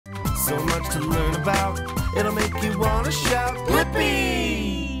So much to learn about, it'll make you want to shout,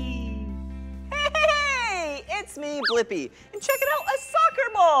 Blippi! Hey, it's me, Blippi, and check it out, a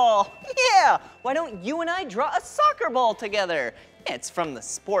soccer ball! Yeah, why don't you and I draw a soccer ball together? It's from the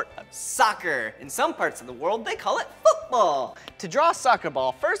sport of soccer. In some parts of the world, they call it football. To draw a soccer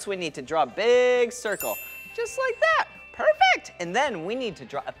ball, first we need to draw a big circle, just like that. Perfect! And then we need to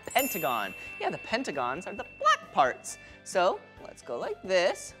draw a pentagon. Yeah, the pentagons are the black parts. So let's go like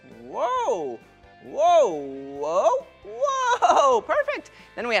this. Whoa, whoa, whoa, whoa, perfect.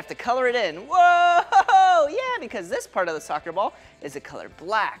 Then we have to color it in. Whoa, yeah, because this part of the soccer ball is the color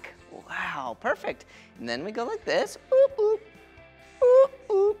black. Wow, perfect. And then we go like this. Oop, oop, oop,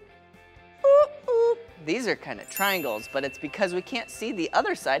 oop, oop, oop. These are kind of triangles, but it's because we can't see the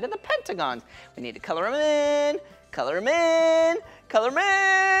other side of the pentagons. We need to color them in, color them in, color them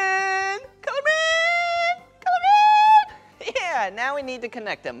in, color them in, color them in. Yeah, now we need to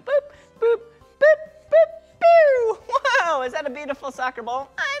connect them. Boop, boop, boop, boop, boo. Wow, is that a beautiful soccer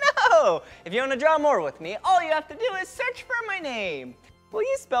ball? I know. If you want to draw more with me, all you have to do is search for my name. Will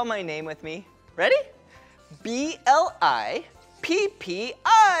you spell my name with me? Ready? B-L-I-P-P-I,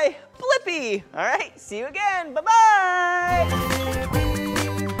 Blippi. All right, see you again. Bye-bye.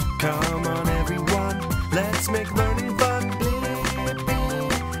 Come on, everyone, let's make learning fun. Blippi,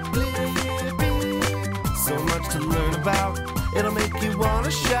 Blippi. So much to learn about, it'll make you want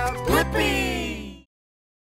to shout.